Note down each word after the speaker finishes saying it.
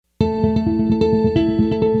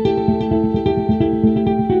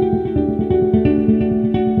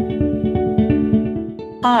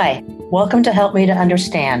Welcome to Help Me to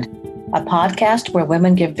Understand, a podcast where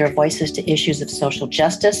women give their voices to issues of social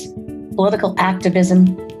justice, political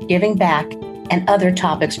activism, giving back, and other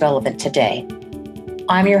topics relevant today.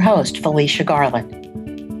 I'm your host, Felicia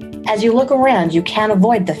Garland. As you look around, you can't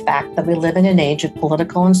avoid the fact that we live in an age of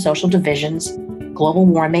political and social divisions, global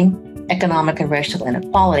warming, economic and racial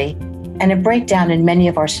inequality, and a breakdown in many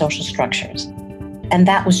of our social structures. And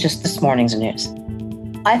that was just this morning's news.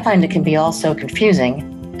 I find it can be all so confusing,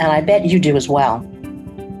 and I bet you do as well.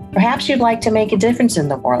 Perhaps you'd like to make a difference in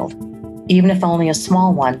the world, even if only a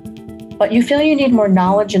small one, but you feel you need more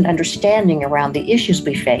knowledge and understanding around the issues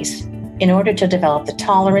we face in order to develop the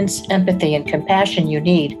tolerance, empathy, and compassion you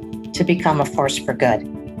need to become a force for good.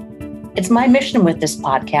 It's my mission with this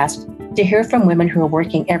podcast to hear from women who are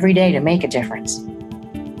working every day to make a difference.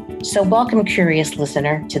 So welcome, curious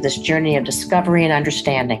listener, to this journey of discovery and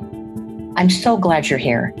understanding. I'm so glad you're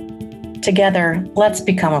here. Together, let's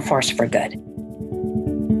become a force for good.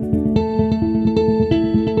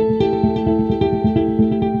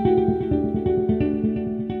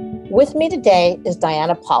 With me today is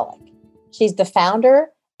Diana Pollock. She's the founder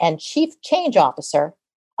and chief change officer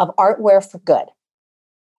of Artware for Good.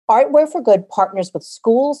 Artware for Good partners with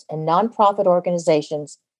schools and nonprofit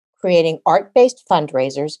organizations creating art-based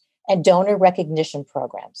fundraisers and donor recognition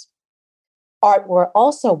programs. Artware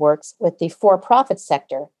also works with the for-profit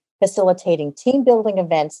sector, facilitating team-building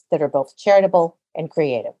events that are both charitable and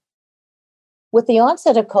creative. With the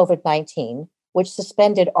onset of COVID-19, which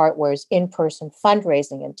suspended Artware's in-person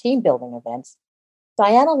fundraising and team-building events,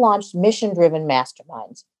 Diana launched Mission Driven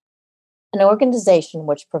Masterminds, an organization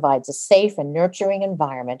which provides a safe and nurturing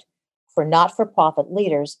environment for not-for-profit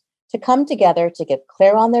leaders to come together to get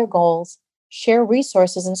clear on their goals, share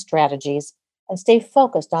resources and strategies, and stay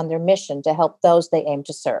focused on their mission to help those they aim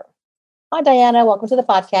to serve. Hi, Diana. Welcome to the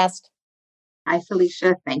podcast. Hi,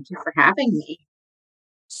 Felicia. Thank you for having me.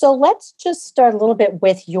 So let's just start a little bit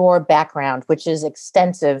with your background, which is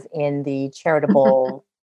extensive in the charitable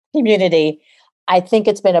community. I think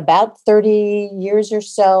it's been about 30 years or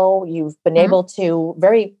so. You've been able to,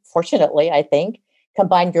 very fortunately, I think,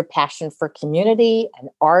 combine your passion for community and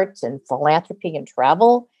art and philanthropy and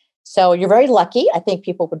travel. So you're very lucky. I think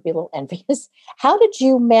people would be a little envious. How did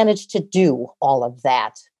you manage to do all of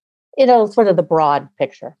that? Sort of the broad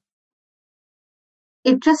picture.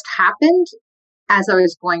 It just happened as I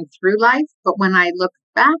was going through life. But when I look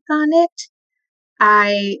back on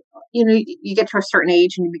it, you get to a certain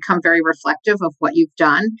age and you become very reflective of what you've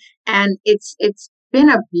done. And it's been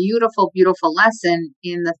a beautiful, beautiful lesson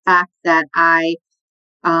in the fact that I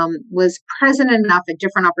was present enough at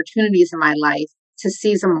different opportunities in my life to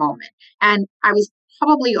seize a moment. And I was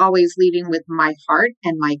probably always leading with my heart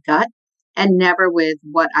and my gut and never with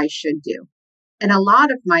what I should do. And a lot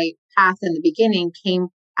of my path in the beginning came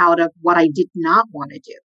out of what I did not want to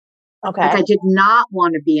do. Okay. Like I did not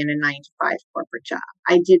want to be in a 9-to-5 corporate job.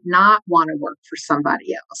 I did not want to work for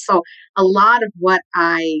somebody else. So a lot of what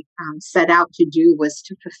I set out to do was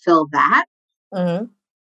to fulfill that. Mm-hmm.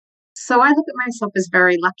 So I look at myself as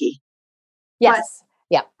very lucky. Yes.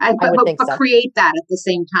 I would think so. Create that at the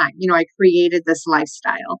same time. I created this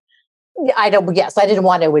lifestyle. I didn't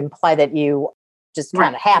want to imply that you just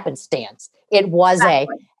kind of happenstance. It was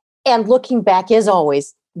exactly. And looking back is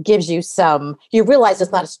always gives you you realize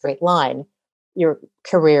it's not a straight line, your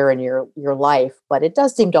career and your life, but it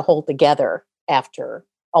does seem to hold together after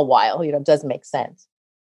a while. It does make sense.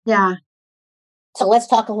 Yeah. So let's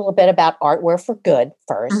talk a little bit about Artware for Good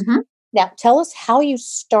first. Mm-hmm. Now, tell us how you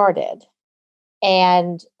started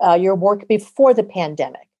and your work before the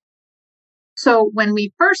pandemic. So when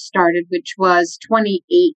we first started, which was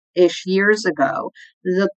 28-ish years ago,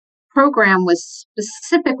 the program was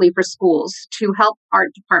specifically for schools to help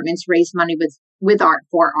art departments raise money with art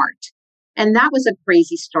for art. And that was a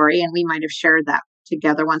crazy story. And we might have shared that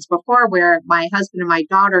together once before, where my husband and my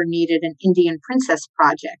daughter needed an Indian princess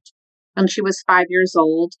project. And she was 5 years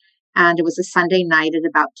old. And it was a Sunday night at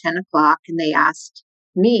about 10 o'clock. And they asked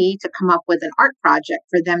me to come up with an art project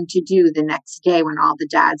for them to do the next day when all the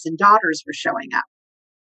dads and daughters were showing up.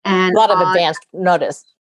 And a lot of advanced notice.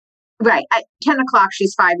 Right. At 10 o'clock,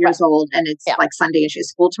 she's 5 years old, and it's like Sunday and she has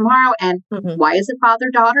school tomorrow. And why is it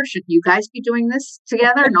father-daughter? Should you guys be doing this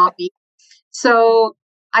together, not me? So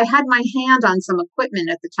I had my hand on some equipment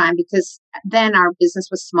at the time because then our business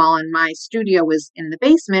was small and my studio was in the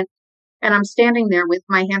basement. And I'm standing there with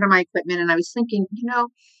my hand on my equipment. And I was thinking,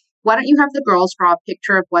 why don't you have the girls draw a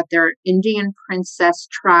picture of what their Indian princess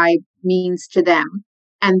tribe means to them,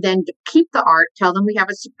 and then keep the art, tell them we have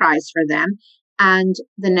a surprise for them. And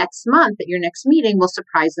the next month at your next meeting, we'll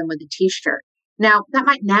surprise them with a t-shirt. Now, that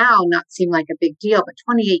might now not seem like a big deal, but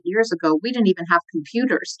 28 years ago, we didn't even have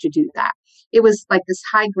computers to do that. It was like this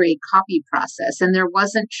high grade copy process, and there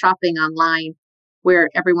wasn't shopping online where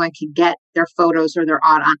everyone could get their photos or their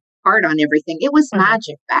art on everything. It was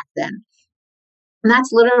magic back then. And that's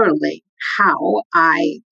literally how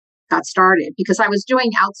I got started, because I was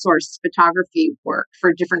doing outsourced photography work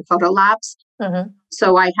for different photo labs.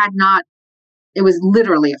 So I had not, it was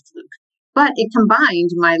literally a fluke, but it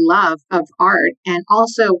combined my love of art and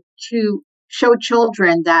also to show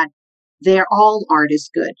children that all art is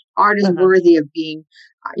good. Art is worthy of being,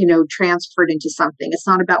 transferred into something. It's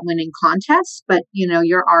not about winning contests, but,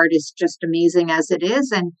 your art is just amazing as it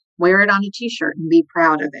is, and wear it on a t-shirt and be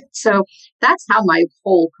proud of it. So that's how my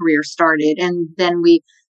whole career started. And then we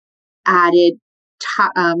added,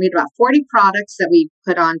 we had about 40 products that we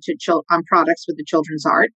put on products with the children's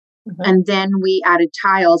art. And then we added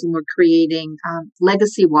tiles, and we're creating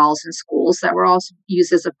legacy walls in schools that were also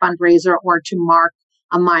used as a fundraiser or to mark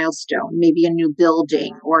a milestone, maybe a new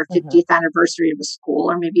building or a 50th anniversary of a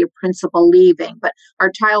school, or maybe a principal leaving. But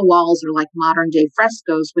our tile walls are like modern day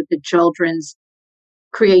frescoes with the children's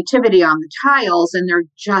creativity on the tiles, and they're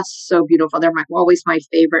just so beautiful. They're always my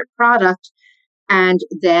favorite product. And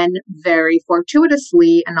then very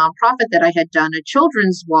fortuitously, a nonprofit that I had done a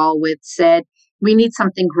children's wall with said, we need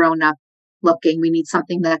something grown up looking. We need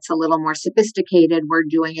something that's a little more sophisticated. We're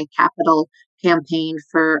doing a capital campaign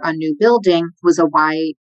for a new building. It was a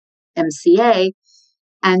YMCA.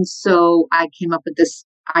 And so I came up with this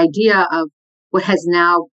idea of what has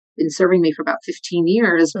now been serving me for about 15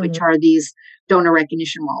 years, which are these donor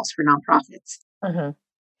recognition walls for nonprofits.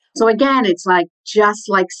 So again, it's like just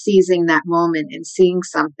like seizing that moment and seeing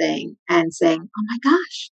something and saying, oh my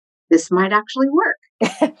gosh, this might actually work.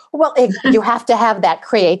 Well, you have to have that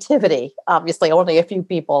creativity. Obviously, only a few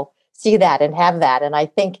people see that and have that. And I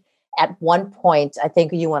think at one point, I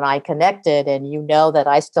think you and I connected, and you know that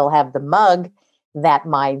I still have the mug that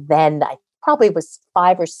my then, I probably was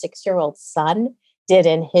 5 or 6 year old son did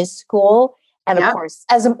in his school. And of course,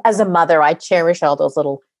 as a mother, I cherish all those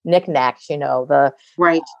little knickknacks, the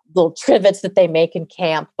little trivets that they make in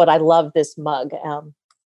camp. But I love this mug.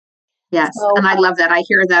 Yes. So, and I love that. I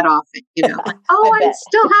hear that often, like, oh, I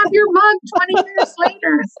still have your mug 20 years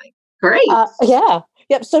later. It's like, great. Yeah.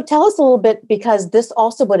 Yep. So tell us a little bit, because this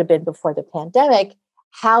also would have been before the pandemic,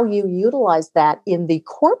 how you utilize that in the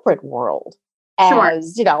corporate world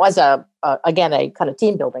as, as a kind of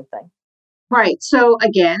team building thing. Right. So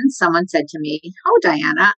again, someone said to me, oh,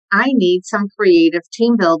 Diana, I need some creative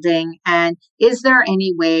team building. And is there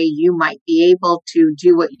any way you might be able to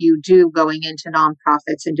do what you do going into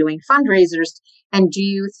nonprofits and doing fundraisers? And do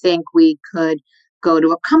you think we could go to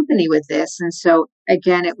a company with this? And so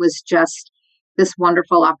again, it was just this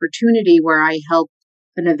wonderful opportunity where I helped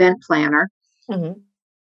an event planner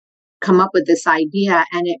come up with this idea.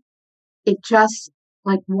 And it just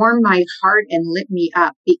like warmed my heart and lit me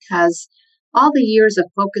up, because all the years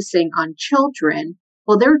of focusing on children,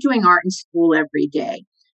 well, they're doing art in school every day.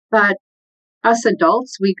 But us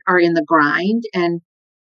adults, we are in the grind. And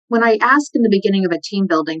when I asked in the beginning of a team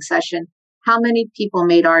building session, how many people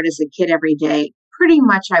made art as a kid every day, pretty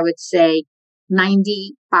much I would say 95%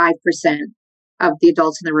 of the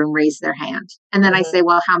adults in the room raised their hand. And then I say,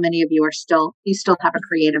 well, how many of you you still have a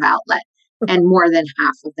creative outlet? And more than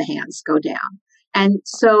half of the hands go down. And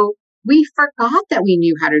so we forgot that we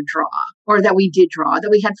knew how to draw, or that we did draw, that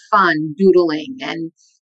we had fun doodling and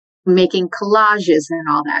making collages and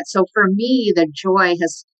all that. So for me, the joy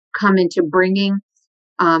has come into bringing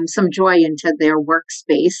some joy into their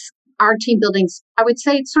workspace. Our team buildings, I would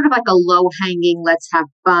say it's sort of like a low hanging, let's have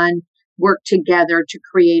fun, work together to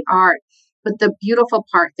create art. But the beautiful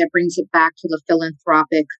part that brings it back to the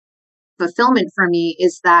philanthropic fulfillment for me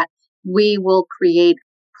is that we will create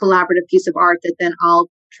a collaborative piece of art that then I'll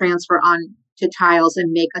transfer on to tiles and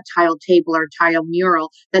make a tile table or tile mural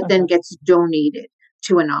that then gets donated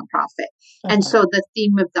to a nonprofit. And so the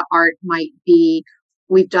theme of the art might be,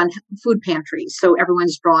 we've done food pantries. So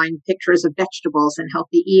everyone's drawing pictures of vegetables and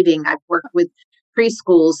healthy eating. I've worked with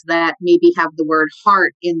preschools that maybe have the word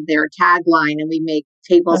heart in their tagline, and we make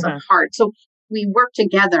tables of heart. So we work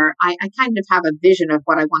together. I kind of have a vision of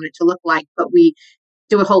what I want it to look like, but we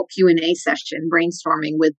do a whole Q&A session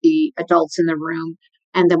brainstorming with the adults in the room.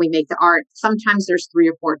 And then we make the art. Sometimes there's 3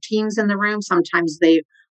 or 4 teams in the room. Sometimes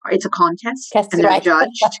it's a contest and they're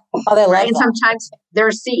judged. Right? And sometimes their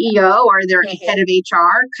CEO or their head of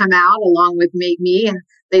HR come out along with me, and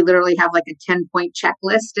they literally have like a 10-point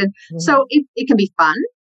checklist. And so it can be fun.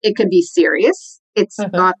 It can be serious. It's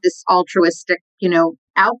not this altruistic,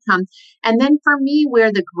 outcome. And then for me,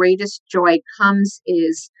 where the greatest joy comes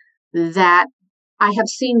is that I have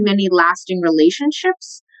seen many lasting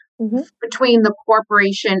relationships between the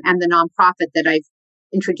corporation and the nonprofit that I've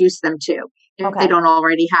introduced them to, if they don't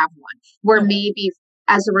already have one, where maybe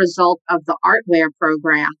as a result of the Artware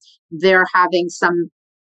program, they're having some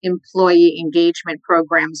employee engagement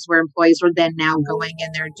programs where employees are then now going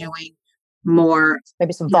and they're doing more,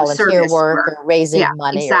 maybe some volunteer work or raising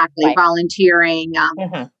money. Exactly. Volunteering,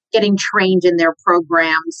 getting trained in their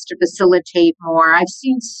programs to facilitate more. I've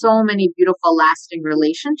seen so many beautiful lasting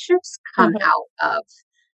relationships come out of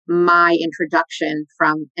my introduction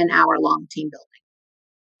from an hour-long team building.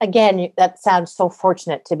 Again, that sounds so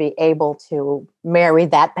fortunate to be able to marry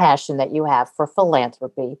that passion that you have for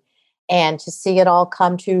philanthropy and to see it all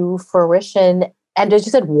come to fruition. And as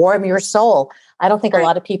you said, warm your soul. I don't think a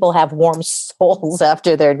lot of people have warm souls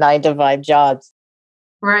after their 9-to-5 jobs.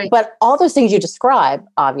 Right. But all those things you describe,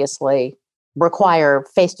 obviously, require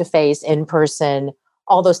face-to-face, in-person,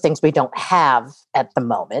 all those things we don't have at the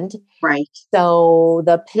moment. Right. So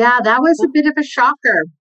that was a bit of a shocker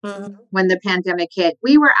when the pandemic hit.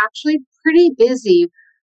 We were actually pretty busy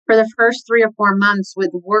for the first 3 or 4 months with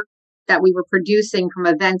work that we were producing from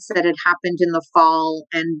events that had happened in the fall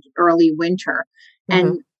and early winter.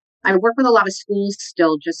 And I work with a lot of schools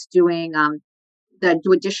still, just doing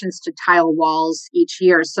do additions to tile walls each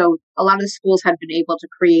year. So a lot of the schools had been able to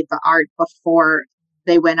create the art before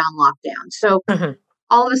they went on lockdown. So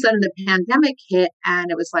all of a sudden the pandemic hit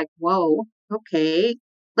and it was like, whoa, okay,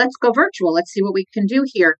 let's go virtual. Let's see what we can do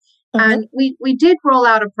here. And we did roll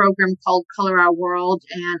out a program called Color Our World,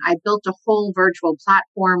 and I built a whole virtual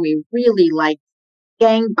platform. We really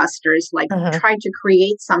gangbusters, tried to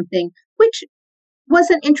create something, which was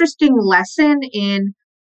an interesting lesson in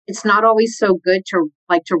it's not always so good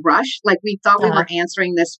to rush. We thought we were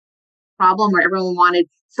answering this problem where everyone wanted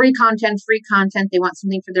free content. They want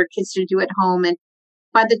something for their kids to do at home. And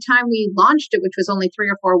by the time we launched it, which was only 3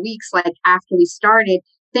 or 4 weeks, after we started,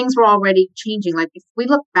 things were already changing. If we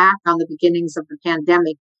look back on the beginnings of the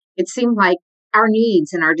pandemic, it seemed like our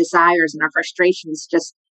needs and our desires and our frustrations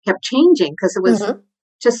just kept changing because it was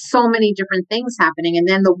just so many different things happening. And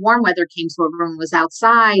then the warm weather came, so everyone was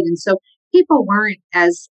outside. And so people weren't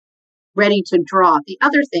as ready to draw. The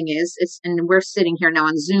other thing is, and we're sitting here now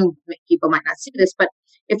on Zoom, people might not see this, but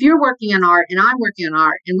if you're working on art and I'm working on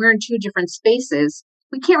art and we're in 2 different spaces,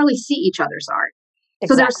 we can't really see each other's art. Exactly.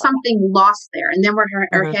 So there's something lost there. And then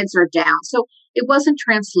our heads are down. So it wasn't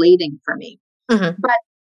translating for me. But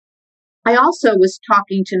I also was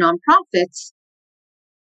talking to nonprofits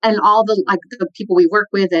and all the people we work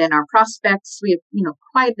with and our prospects. We have,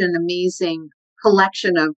 quite an amazing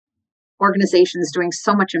collection of organizations doing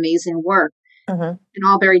so much amazing work and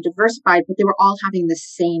all very diversified, but they were all having the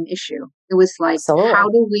same issue. It was how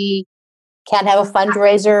do we... Can't have a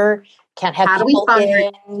fundraiser, can't have people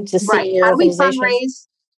in to see your organization. How do we fundraise?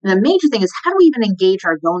 And the major thing is, how do we even engage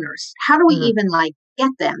our donors? How do we even get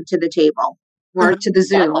them to the table or to the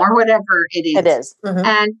Zoom or whatever it is? It is.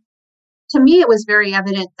 And to me, it was very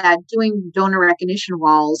evident that doing donor recognition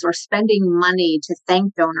walls or spending money to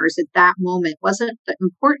thank donors at that moment wasn't the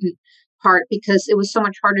important part, because it was so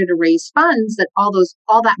much harder to raise funds that all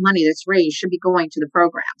that money that's raised should be going to the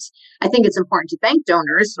programs. I think it's important to thank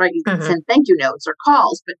donors, right? You can send thank you notes or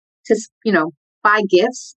calls, but to, buy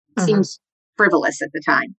gifts seems frivolous at the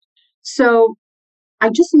time. So I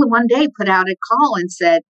just one day put out a call and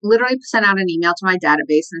literally sent out an email to my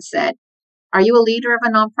database and said, are you a leader of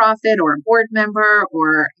a nonprofit or a board member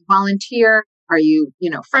or a volunteer? Are you,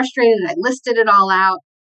 frustrated? I listed it all out.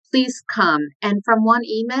 Please come. And from one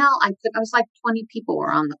email, I was 20 people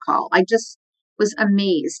were on the call. I just was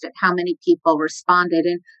amazed at how many people responded.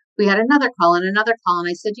 And we had another call and another call. And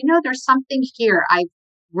I said, there's something here. I've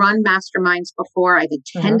run masterminds before. I've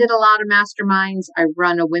attended a lot of masterminds. I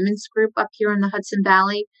run a women's group up here in the Hudson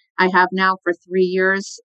Valley. I have now for 3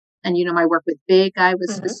 years. And, my work with Big, I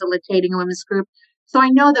was facilitating a women's group. So I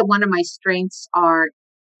know that one of my strengths are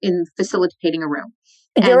in facilitating a room.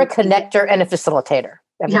 You're a connector and a facilitator.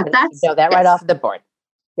 Right off the board.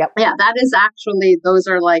 Yep. Yeah, that is actually, those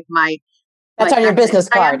are my... That's on your business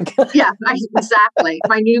card. Exactly.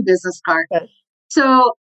 My new business card.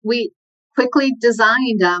 So we quickly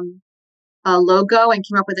designed a logo and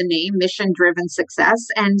came up with a name, Mission Driven Success.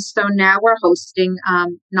 And so now we're hosting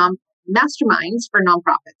masterminds for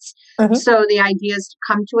nonprofits. So the idea is to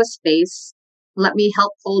come to a space, let me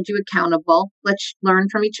help hold you accountable. Let's learn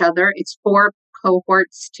from each other. It's 4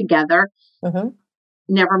 cohorts together.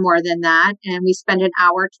 Never more than that. And we spend an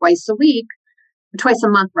hour twice a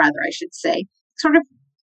month, I should say, sort of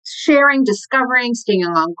sharing, discovering, staying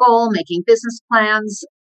on goal, making business plans.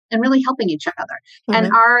 and really helping each other. And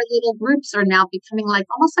Mhm. our little groups are now becoming like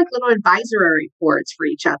almost like little advisory boards for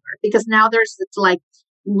each other, because now there's this like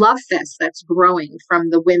love fest that's growing from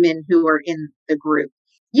the women who are in the group.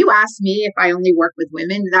 You asked me if I only work with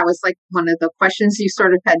women. That was like one of the questions you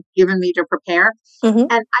sort of had given me to prepare. Mhm.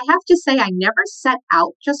 And I have to say, I never set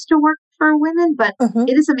out just to work for women, but Mhm.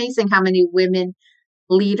 it is amazing how many women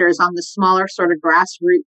leaders on the smaller sort of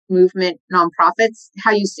grassroots movement nonprofits,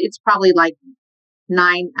 how you see it's probably like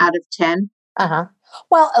 9 out of 10 Uh-huh.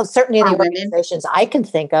 Well, certainly in are the women. organizations I can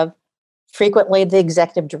think of, frequently the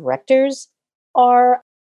executive directors are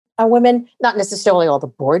women, not necessarily all the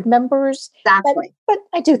board members, but Exactly.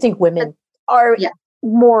 I do think But women are yeah,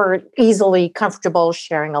 more easily comfortable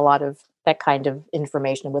sharing a lot of that kind of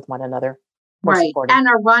information with one another, more right. supportive. And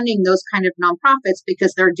are running those kind of nonprofits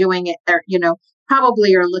because they're doing it. They're,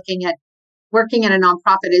 probably are looking at working in a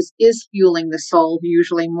nonprofit is fueling the soul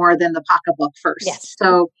usually more than the pocketbook first. Yes.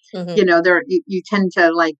 So, Hmm. there you tend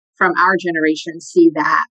to like from our generation see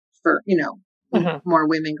that for, Hmm. more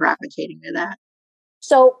women gravitating to that.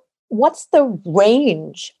 So, what's the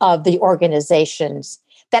range of the organizations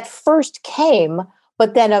that first came,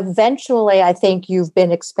 but then eventually I think you've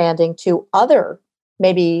been expanding to other,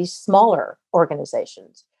 maybe smaller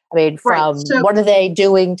organizations? I mean, Right. from So what are they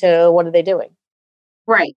doing to what are they doing?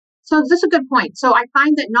 right. So this is a good point. So I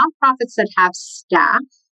find that nonprofits that have staff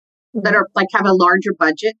that Hmm. are like have a larger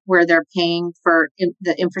budget where they're paying for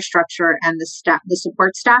the infrastructure and the staff, the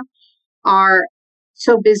support staff are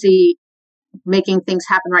so busy making things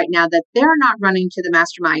happen right now that they're not running to the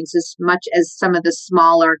masterminds as much as some of the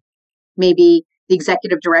smaller, maybe the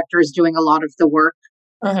executive director is doing a lot of the work,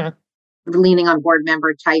 Hmm. leaning on board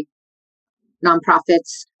member type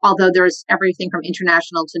nonprofits. Although there's everything from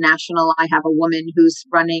international to national. I have a woman who's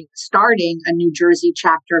starting a New Jersey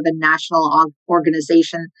chapter of a national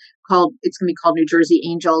organization it's going to be called New Jersey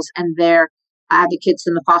Angels, and they're advocates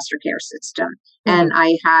in the foster care system. And Hmm.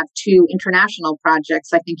 I have 2 international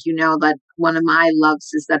projects. I think you know that one of my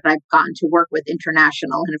loves is that I've gotten to work with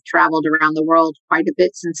international and have traveled around the world quite a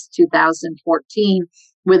bit since 2014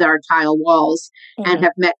 with our tile walls and Hmm.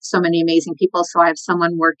 have met so many amazing people. So I have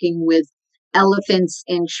someone working with elephants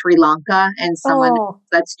in Sri Lanka and someone Oh.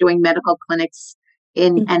 that's doing medical clinics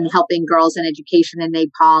in and Mhm. helping girls in education in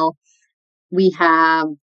Nepal. We have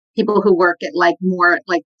people who work at like more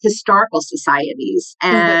like historical societies Mhm.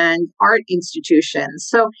 and art institutions.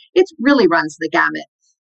 So it really runs the gamut.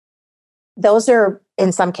 Those are,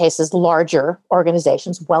 in some cases, larger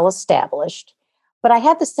organizations, well established. But I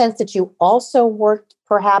had the sense that you also worked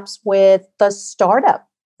perhaps with the startup.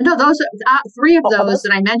 No, those 3 of Oh, those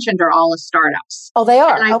that I mentioned are all startups. oh, they And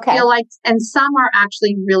are. I Okay. feel like, and some are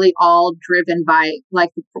actually really all driven by like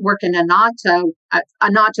the work in Anata,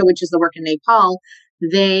 which is the work in Nepal.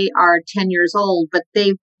 They are 10 years old, but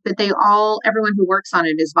everyone who works on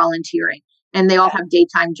it is volunteering and they all Okay. have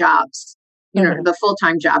daytime jobs, Hmm. the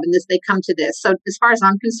full-time job. And they come to this. So as far as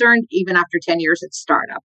I'm concerned, even after 10 years, it's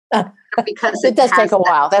startup because it It does take has a that.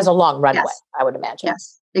 while. There's a long runway, Yes, I would imagine.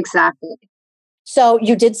 yes, exactly. So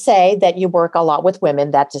you did say that you work a lot with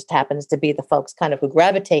women. That just happens to be the folks kind of who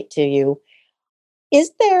gravitate to you.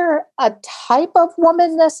 Is there a type of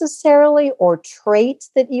woman necessarily or traits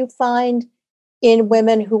that you find in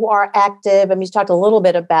women who are active? I mean, you talked a little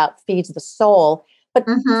bit about feeds the soul, but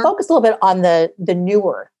Hmm. focus a little bit on the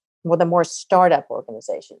newer, or the more startup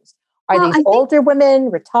organizations. Are Well, these I think older women,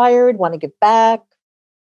 retired, want to give back?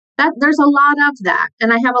 that there's a lot of that.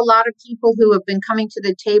 And I have a lot of people who have been coming to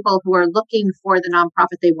the table who are looking for the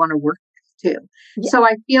nonprofit they want to work with too. Yeah. So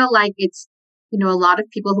I feel like it's, a lot of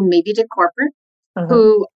people who maybe did corporate, Hmm.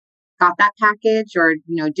 who got that package or,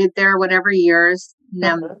 did their whatever years.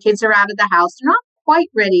 Now Hmm. kids are out of the house. They're not quite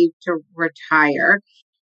ready to retire,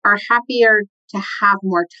 are happier to have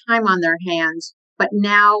more time on their hands, but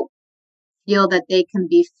now feel that they can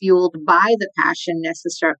be fueled by the passion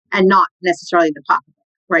necessary and not necessarily the pocketbook.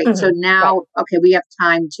 Right. Hmm. So Right. now, okay, we have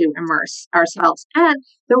time to immerse ourselves. And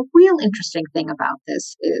the real interesting thing about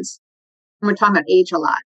this is, and we're talking about age a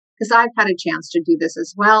lot, because I've had a chance to do this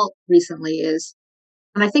as well recently,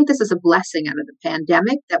 and I think this is a blessing out of the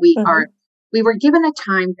pandemic that Hmm. we were given a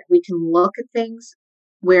time that we can look at things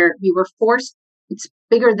where we were forced, it's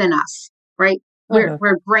bigger than us, right? We're, Hmm.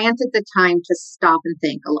 we're granted the time to stop and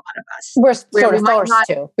think, a lot of us, We're where sort we of might forced not,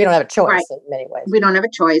 to. We don't have a right? choice in many ways. We don't have a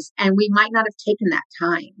choice, and we might not have taken that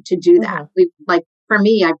time to do that. Hmm. We like for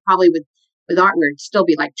me, I probably with art would still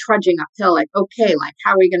be like trudging uphill, like okay, like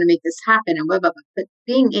how are we going to make this happen, and blah, blah, blah. But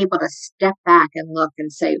being able to step back and look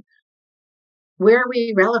and say, where are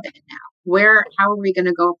we relevant now? how are we going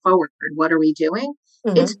to go forward? What are we doing?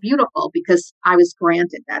 Mhm. It's beautiful because I was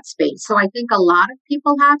granted that space. So I think a lot of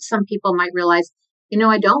people have. Some people might realize,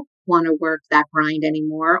 I don't want to work that grind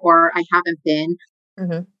anymore, or I haven't been.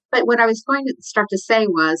 Mhm. But what I was going to start to say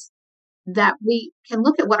was that we can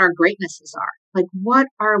look at what our greatnesses are. Like, what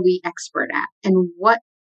are we expert at? And what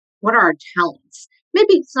are our talents?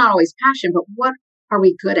 Maybe it's not always passion, but what are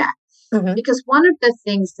we good at? Mhm. Because one of the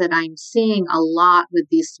things that I'm seeing a lot with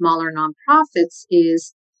these smaller nonprofits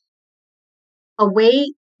is a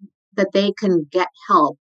way that they can get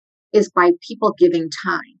help is by people giving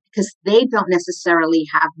time, because they don't necessarily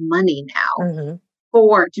have money now Mhm.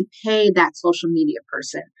 to pay that social media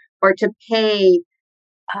person, or to pay,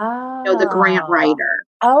 the grant Ah, writer,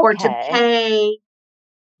 or to okay. pay,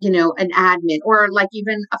 an admin, or like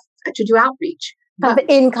even to do outreach. Kind But of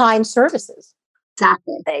in-kind services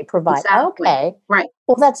exactly, they provide. exactly. Okay. Right.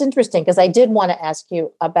 Well, that's interesting because I did want to ask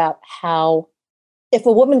you about how, if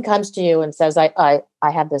a woman comes to you and says, I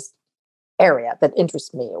have this area that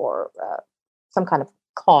interests me, or some kind of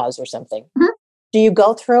cause or something, Mhm. do you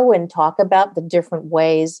go through and talk about the different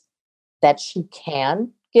ways that she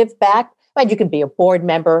can give back? And you can be a board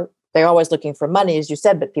member. They're always looking for money, as you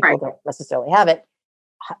said, but people Right. don't necessarily have it.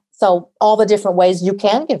 So all the different ways you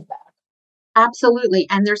can give back. Absolutely.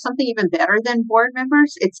 And there's something even better than board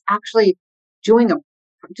members. It's actually doing a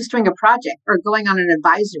doing a project or going on an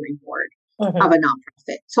advisory board of Mhm. a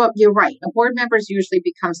nonprofit. So you're right. A board members usually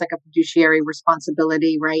becomes like a fiduciary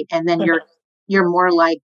responsibility, right? And then Mhm. you're more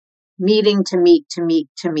like meeting to meet to meet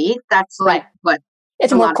to meet. That's like Right. what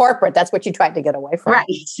It's a more lot of, corporate. That's what you tried to get away right, from.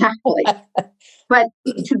 exactly. But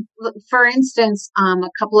for instance, a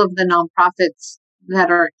couple of the nonprofits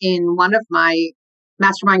that are in one of my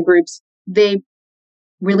mastermind groups, they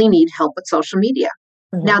really need help with social media.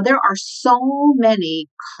 Now, Mhm. there are so many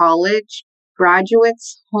college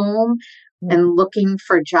graduates home Mhm. and looking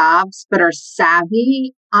for jobs, but are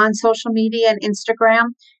savvy on social media and Instagram.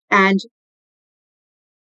 And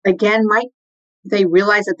again, they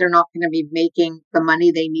realize that they're not going to be making the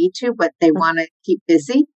money they need to, but they want to keep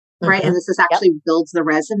busy, right? And Mhm. this is Yep. actually builds the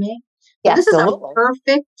resume. So Yeah, this is a absolutely.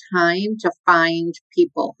 perfect time to find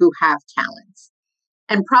people who have talents.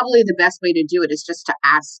 And probably the best way to do it is just to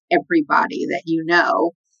ask everybody that you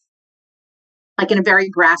know, like in a very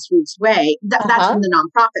grassroots way. That's from Uh-huh. the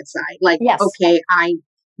nonprofit side. Like, Yes. okay, I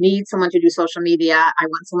need someone to do social media. I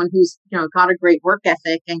want someone who's, got a great work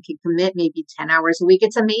ethic and can commit maybe 10 hours a week.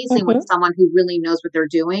 It's amazing what Mhm. someone who really knows what they're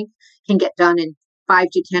doing can get done in 5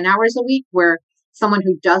 to 10 hours a week, where someone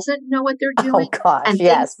who doesn't know what they're Oh doing gosh, and thinks,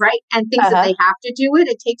 yes. right, and thinks that Uh-huh. they have to do it,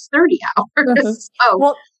 it takes 30 Mhm. hours. So,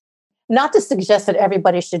 Well, not to suggest that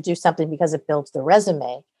everybody should do something because it builds the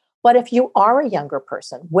resume, but if you are a younger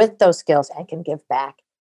person with those skills and can give back,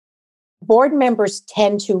 board members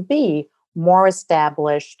tend to be more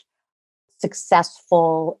established,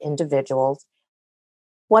 successful individuals.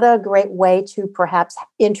 What a great way to perhaps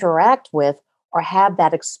interact with or have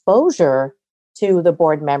that exposure to the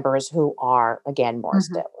board members who are, again, more mhm,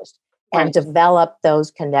 established, and right, develop those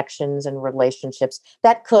connections and relationships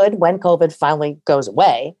that could, when COVID finally goes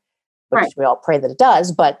away, which right, we all pray that it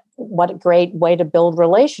does. But what a great way to build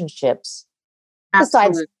relationships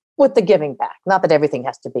besides absolutely. with the giving back. Not that everything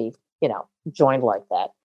has to be, joined like that.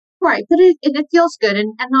 Right, but it feels good,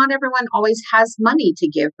 and not everyone always has money to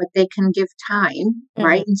give, but they can give time,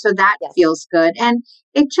 right? Mhm. And so that Yes. feels good, and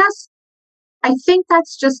it just I think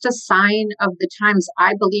that's just a sign of the times.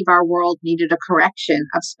 I believe our world needed a correction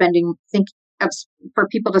of for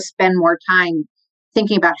people to spend more time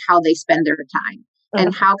thinking about how they spend their time and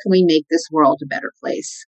Mhm. how can we make this world a better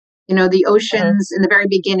place. The Mhm. oceans in the very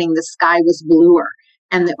beginning, the sky was bluer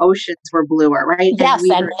and the oceans were bluer, right? And Yes,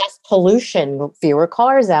 we and were less pollution, fewer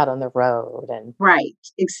cars out on the road, and right,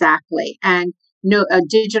 exactly. And no,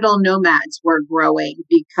 digital nomads were growing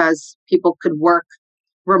because people could work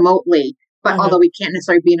remotely. But although Mhm. we can't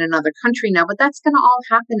necessarily be in another country now, but that's going to all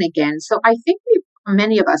happen again. So I think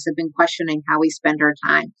many of us have been questioning how we spend our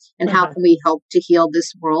time and how Mhm. can we help to heal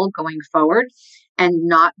this world going forward and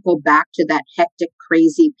not go back to that hectic,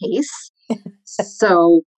 crazy pace.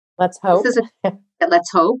 So Let's this hope. is let's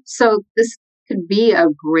hope. So this could be a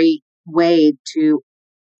great way to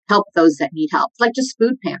help those that need help, like just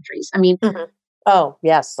food pantries. I mean, Mhm. Oh,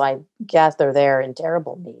 yes, I gather they're in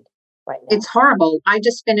terrible need right it's now. horrible. I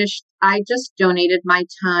just donated my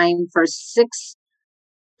time for a series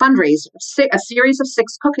of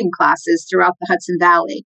 6 cooking classes throughout the Hudson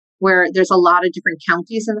Valley, where there's a lot of different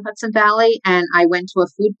counties in the Hudson Valley. And I went to a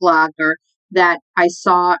food blogger that I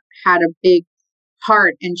saw had a big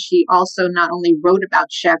heart. And she also not only wrote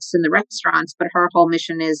about chefs in the restaurants, but her whole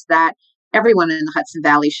mission is that everyone in the Hudson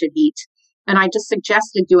Valley should eat. And I just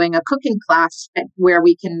suggested doing a cooking class where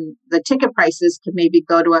the ticket prices could maybe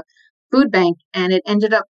go to a food bank. And it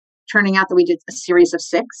ended up turning out that we did a series of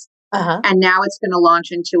 6. Uh-huh. And now it's going to launch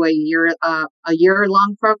into a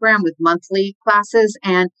year-long program with monthly classes.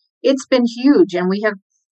 And it's been huge. And we have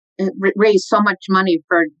raised so much money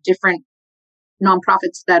for different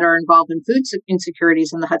nonprofits that are involved in food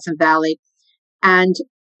insecurities in the Hudson Valley. And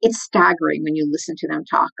it's staggering when you listen to them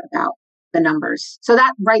talk about the numbers. So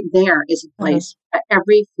that right there is a place.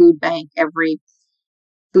 Every food bank, every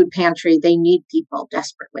food pantry, they need people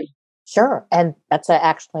desperately. Sure. And that's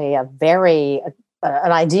actually a very,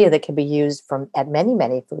 an idea that can be used at many,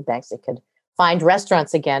 many food banks. It could find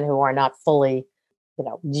restaurants again who are not fully,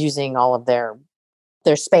 using all of their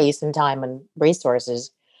space and time and resources.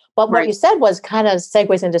 But what you said was kind of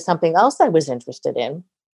segues into something else I was interested in.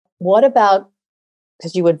 What about,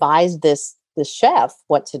 because you advised this chef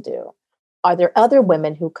what to do, are there other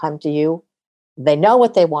women who come to you? They know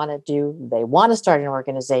what they want to do. They want to start an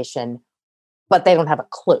organization, but they don't have a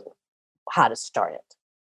clue how to start it.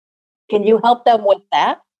 Can you help them with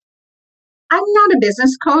that? I'm not a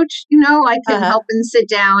business coach. I can help and sit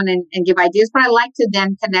down and give ideas, but I like to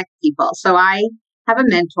then connect people. So I have a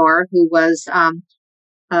mentor who was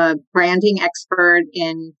a branding expert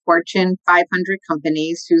in Fortune 500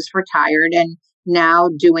 companies who's retired and now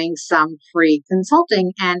doing some free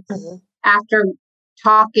consulting. And after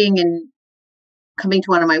talking and coming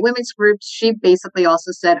to one of my women's groups, she basically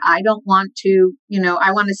also said, I don't want to,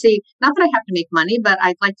 I want to see, not that I have to make money, but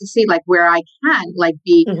I'd like to see like where I can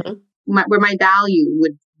be, where my value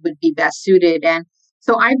would be best suited. And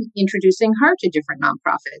so I'm introducing her to different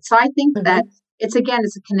nonprofits. So I think that it's a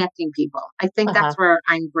connecting people. I think that's where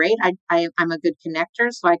I'm great. I'm a good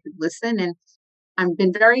connector, so I could listen. And I've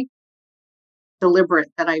been very deliberate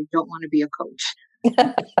that I don't want to be a coach.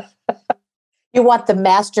 You want the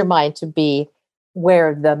mastermind to be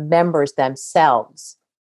where the members themselves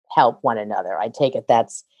help one another. I take it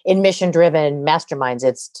that's in mission-driven masterminds.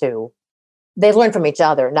 They learn from each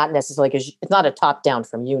other, not necessarily because it's not a top-down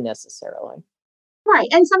from you necessarily. Right,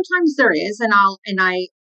 and sometimes there is,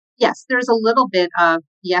 yes, there's a little bit of,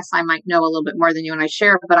 yes, I might know a little bit more than you and I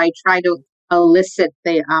share, but I try to elicit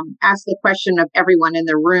ask the question of everyone in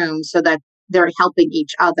the room so that they're helping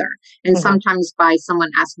each other. And sometimes by someone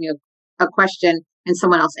asking a question and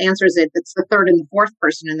someone else answers it, it's the third and the fourth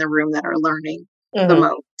person in the room that are learning the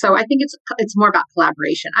most. So I think it's more about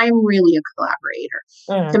collaboration. I'm really a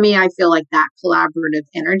collaborator. To me, I feel like that collaborative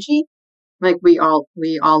energy, like we all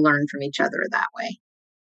learn from each other that way.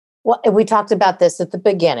 Well, we talked about this at the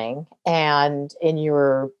beginning and in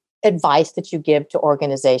your advice that you give to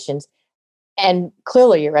organizations, and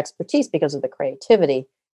clearly your expertise because of the creativity,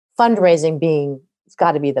 fundraising it's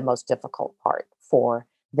got to be the most difficult part for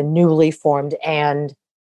the newly formed and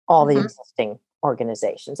all the existing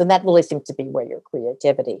organizations. And that really seems to be where your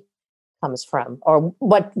creativity comes from, or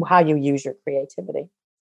how you use your creativity.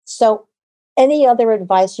 So any other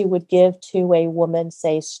advice you would give to a woman,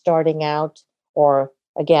 say, starting out, or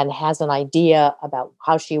again, has an idea about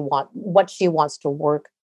what she wants to work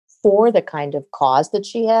for, the kind of cause that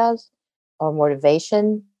she has or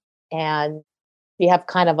motivation? And do you have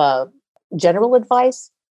kind of a general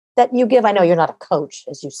advice that you give? I know you're not a coach,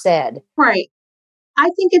 as you said. Right. I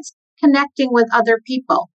think it's connecting with other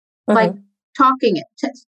people, like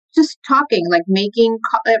just talking, like making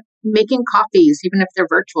coffees, even if they're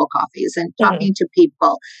virtual coffees, and talking to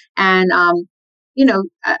people. And,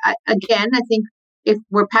 again, I think if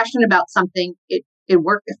we're passionate about something, it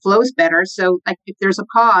flows better. So like if there's a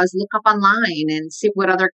cause, look up online and see what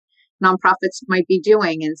other nonprofits might be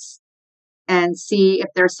doing and see if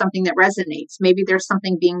there's something that resonates. Maybe there's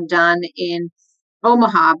something being done in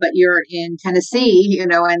Omaha, but you're in Tennessee,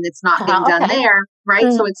 and it's not being done there,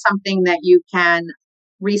 right? So it's something that you can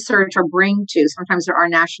research or bring to. Sometimes there are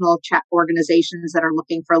national organizations that are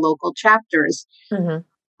looking for local chapters.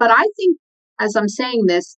 But I think, as I'm saying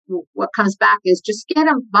this, what comes back is just get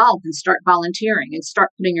involved and start volunteering and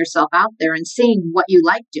start putting yourself out there and seeing what you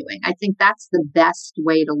like doing. I think that's the best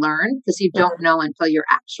way to learn, because you don't know until you're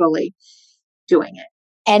actually doing it.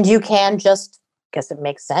 And you can just, because it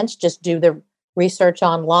makes sense, just do the research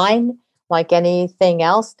online like anything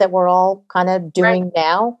else that we're all kind of doing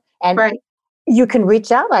now. And you can reach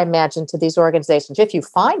out, I imagine, to these organizations if you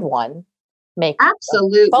find one. Make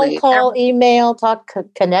absolutely a phone call, email,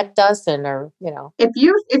 connect us, and if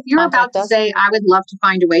you're about to say, I would love to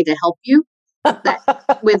find a way to help you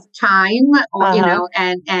with time, or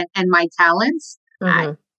and my talents.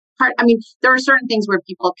 I mean, there are certain things where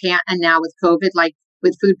people can't, and now with COVID, like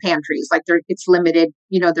with food pantries, like it's limited.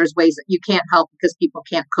 There's ways that you can't help because people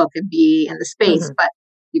can't cook and be in the space. But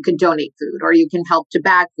you can donate food or you can help to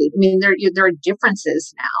bag food. I mean, there are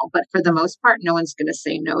differences now, but for the most part, no one's going to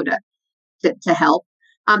say no to help.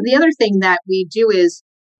 The other thing that we do is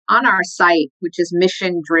on our site, which is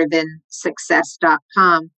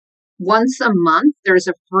missiondrivensuccess.com, once a month, there's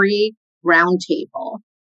a free roundtable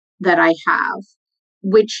that I have,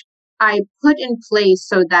 which I put in place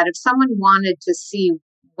so that if someone wanted to see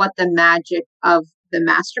what the magic of the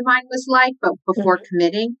mastermind was like, but before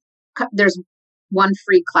committing, there's one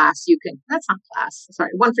free class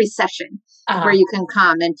one free session where you can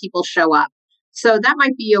come and people show up. So that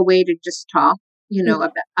might be a way to just talk,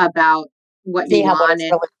 about what you want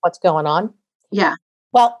and what's going on. Yeah.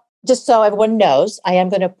 Well, just so everyone knows, I am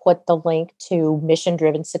going to put the link to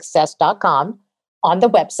missiondrivensuccess.com on the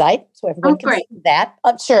website so everyone can see that.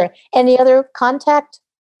 Sure. Any other contact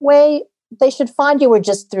way they should find you, or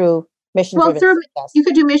just through Mission Driven Success? You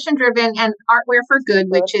could do Mission Driven and Artware for Good,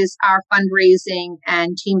 which is our fundraising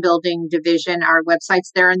and team building division. Our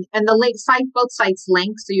website's there, and the both sites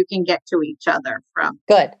link so you can get to each other from.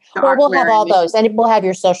 Good. Well, we'll have all those, and we'll have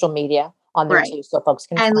your social media on there too, so folks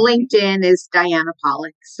can. And LinkedIn is Diana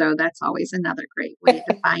Pollock, so that's always another great way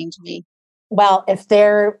to find me. Well, if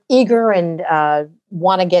they're eager and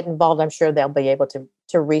want to get involved, I'm sure they'll be able to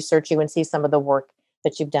research you and see some of the work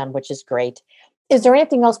that you've done, which is great. Is there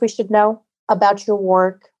anything else we should know about your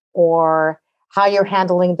work or how you're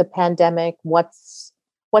handling the pandemic? What's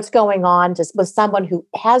going on just with someone who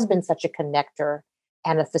has been such a connector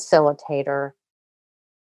and a facilitator?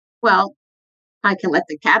 Well, I can let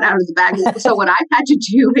the cat out of the bag. So what I've had to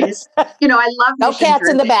do is, I love no cats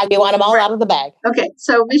in the bag. You want them all out of the bag. Okay.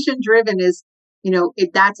 So Mission Driven is,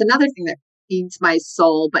 that's another thing that feeds my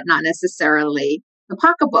soul, but not necessarily the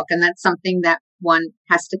pocketbook. And that's something that one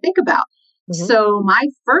has to think about. Mm-hmm. So my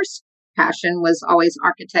first passion was always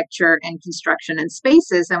architecture and construction and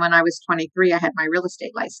spaces. And when I was 23, I had my real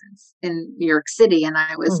estate license in New York City. And I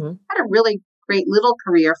had a really great little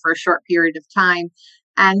career for a short period of time.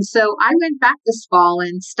 And so I went back this fall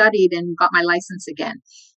and studied and got my license again.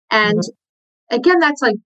 And again, that's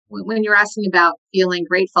like when you're asking about feeling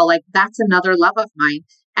grateful, like that's another love of mine.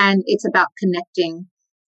 And it's about connecting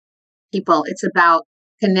people. It's about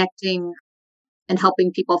connecting and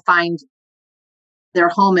helping people find their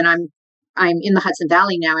home. And I'm in the Hudson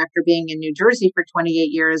Valley now after being in New Jersey for 28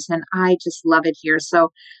 years. And I just love it here.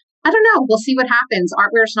 So I don't know. We'll see what happens.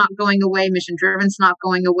 Artware's not going away. Mission Driven's not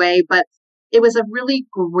going away. But it was a really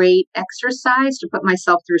great exercise to put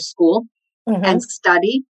myself through school and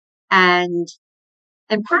study and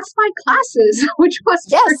pass my classes, which was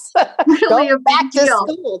really a big deal.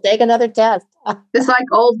 School, take another test. This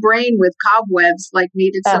old brain with cobwebs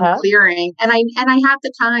needed some clearing, and I had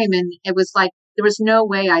the time, and it was there was no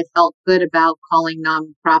way I felt good about calling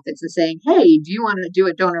nonprofits and saying, "Hey, do you want to do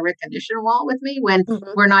a donor recognition wall with me?" When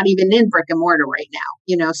we're not even in brick and mortar right now,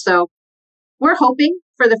 So we're hoping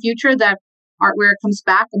for the future that Artware comes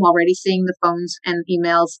back. I'm already seeing the phones and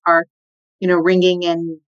emails are, ringing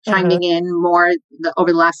and chiming in more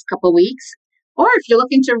over the last couple of weeks. Or if you're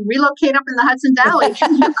looking to relocate up in the Hudson Valley,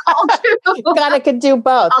 you call too. Could do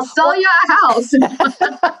both. I'll sell you a house.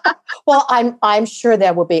 Well, I'm sure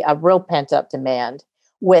there will be a real pent up demand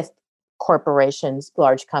with corporations,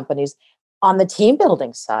 large companies on the team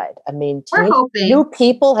building side. I mean, we're hoping new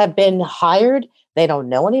people have been hired. They don't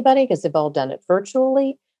know anybody because they've all done it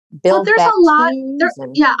virtually. There's a lot.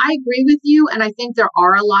 I agree with you. And I think there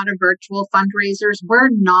are a lot of virtual fundraisers. We're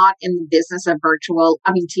not in the business of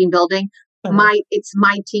team building. It's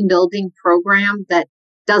my team building program that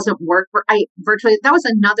doesn't work. Virtually, that was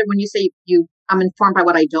another, when you say I'm informed by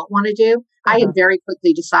what I don't want to do. I had very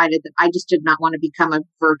quickly decided that I just did not want to become a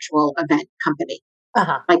virtual event company.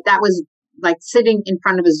 That was like sitting in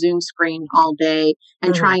front of a Zoom screen all day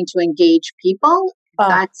and trying to engage people.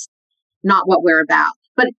 That's not what we're about.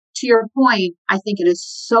 But to your point, I think it is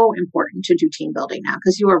so important to do team building now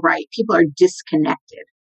because you are right. People are disconnected.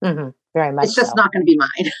 Very much. It's just not going to be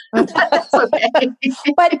mine. That's okay.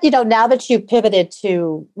 But, now that you pivoted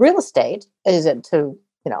to real estate, is it to,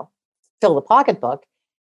 fill the pocketbook,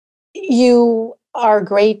 you are a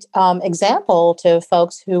great example to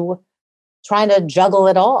folks who trying to juggle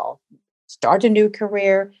it all, start a new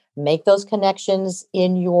career, make those connections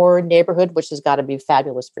in your neighborhood, which has got to be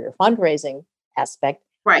fabulous for your fundraising aspect.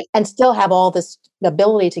 Right. And still have all this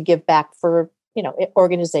ability to give back for,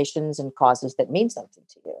 organizations and causes that mean something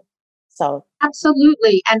to you. So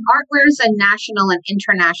absolutely. And Artware is a national and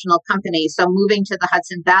international company. So moving to the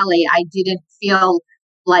Hudson Valley, I didn't feel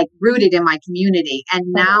rooted in my community. And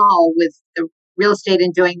now with the real estate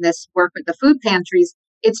and doing this work with the food pantries,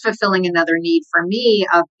 it's fulfilling another need for me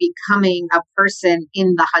of becoming a person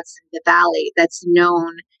in the Hudson Valley that's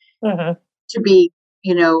known to be,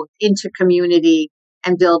 into community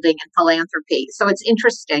and building and philanthropy. So it's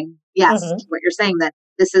interesting, yes, what you're saying, that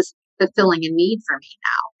this is fulfilling a need for me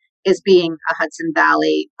now, is being a Hudson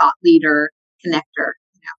Valley thought leader, connector,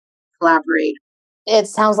 collaborator. It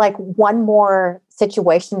sounds like one more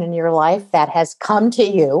situation in your life that has come to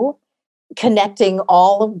you, connecting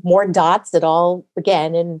all more dots. It all,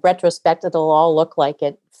 again, in retrospect, it'll all look like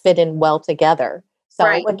it fit in well together. So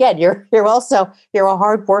right. Again, you're a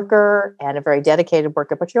hard worker and a very dedicated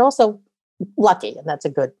worker, but you're also lucky, and that's a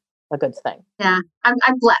good thing. Yeah,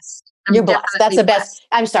 I'm blessed. You're blessed. That's the best.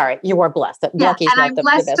 I'm sorry, you are blessed. Lucky is not I'm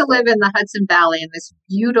blessed to live in the Hudson Valley in this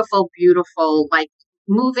beautiful, beautiful, like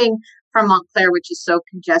moving from Montclair, which is so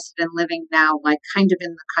congested, and living now like kind of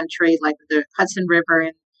in the country, like the Hudson River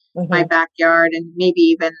in my backyard, and maybe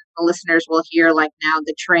even the listeners will hear like now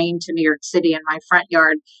the train to New York City in my front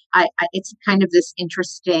yard. It's kind of this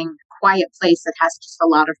interesting, quiet place that has just a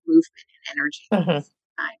lot of movement and energy.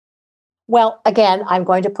 Well, again, I'm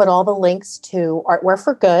going to put all the links to Artware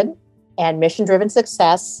for Good and Mission Driven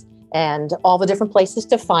Success and all the different places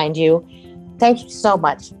to find you. Thank you so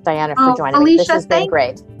much, Diana, for joining me. This has been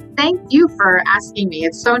great. Thank you for asking me.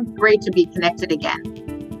 It's so great to be connected again.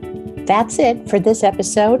 That's it for this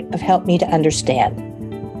episode of Help Me to Understand.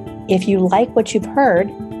 If you like what you've heard,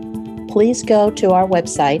 please go to our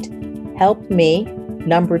website,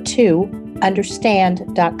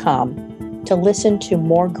 helpme2understand.com, to listen to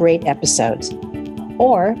more great episodes.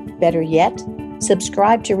 Or, better yet,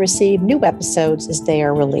 subscribe to receive new episodes as they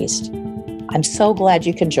are released. I'm so glad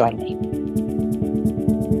you can join me.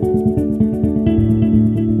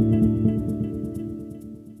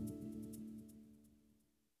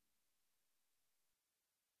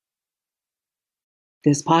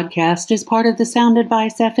 This podcast is part of the Sound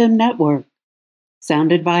Advice FM network.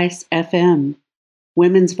 Sound Advice FM.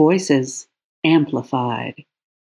 Women's voices amplified.